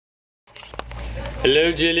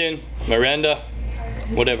Hello, Jillian, Miranda,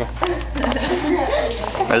 whatever.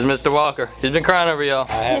 There's Mr. Walker. He's been crying over y'all.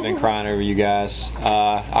 I have been crying over you guys.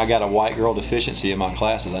 I got a white girl deficiency in my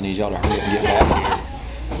classes. I need y'all to hurry up and get back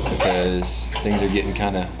here because things are getting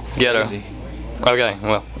kind of crazy. Okay,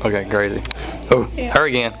 well, okay, crazy. Oh, her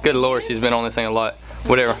again. Good Lord, she's been on this thing a lot.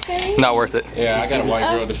 Whatever, not worth it. Yeah, I got a white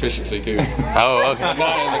girl deficiency too. Oh, okay.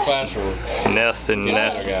 Not in the classroom. Nest and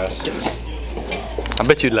nest. Oh gosh. I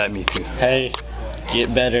bet you'd like me to. Hey,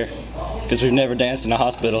 get better, because we've never danced in a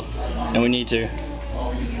hospital, and we need to,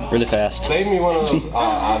 really fast. Save me one of those.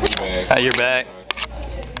 I'll be back. Hey, you're back.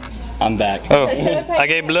 I'm back. Oh, I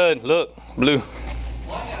gave blood. Look, blue.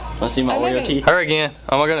 Want to see my Oreo teeth? Her again.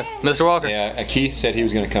 Oh my goodness, Mr. Walker. Yeah, Keith said he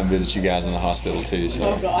was going to come visit you guys in the hospital too. So.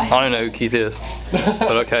 I don't even know who Keith is,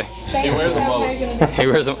 but okay. He wears a mullet. He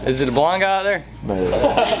wears a, is it a blonde guy out there? I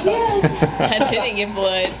didn't get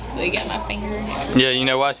blood, so they got my finger. Yeah, you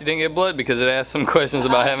know why she didn't get blood? Because it asked some questions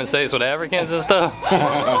about having sex with Africans and stuff.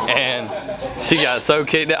 And she got so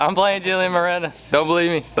kicked out. I'm playing Jillian Miranda. Don't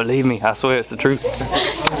believe me? Believe me, I swear it's the truth.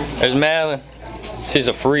 There's Madeline. She's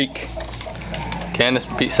a freak. Candace,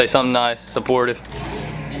 say something nice, supportive.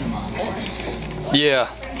 Yeah.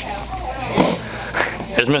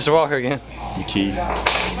 There's Mr. Walker again. Keith.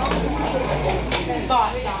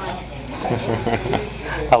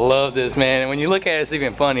 I love this, man. And when you look at it, it's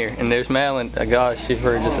even funnier. And there's Madeline. Gosh, she's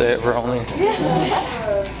heard just say it for only.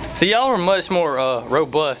 See, y'all are much more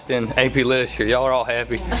robust in AP Literature. Y'all are all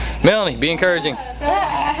happy. Melanie, be encouraging. What?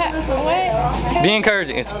 Be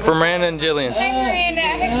encouraging. It's for Miranda and Jillian. Hey Miranda,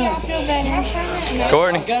 I hope y'all feel better.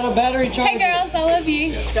 Courtney. I got a battery charger. Hey girls, I love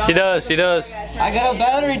you. She does, she does. I got a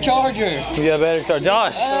battery charger. You got a better start.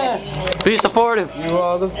 Josh, be supportive. You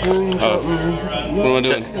are the fool. What am I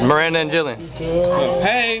doing? Miranda and Jillian.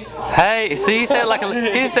 Hey. Hey, see, he said it like a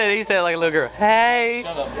little girl. Hey.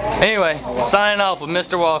 Anyway, signing off with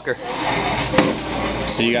Mr. Walker.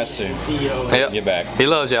 See you guys soon. Yep. Get back. He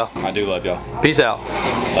loves y'all. I do love y'all. Peace out.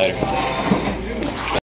 Later.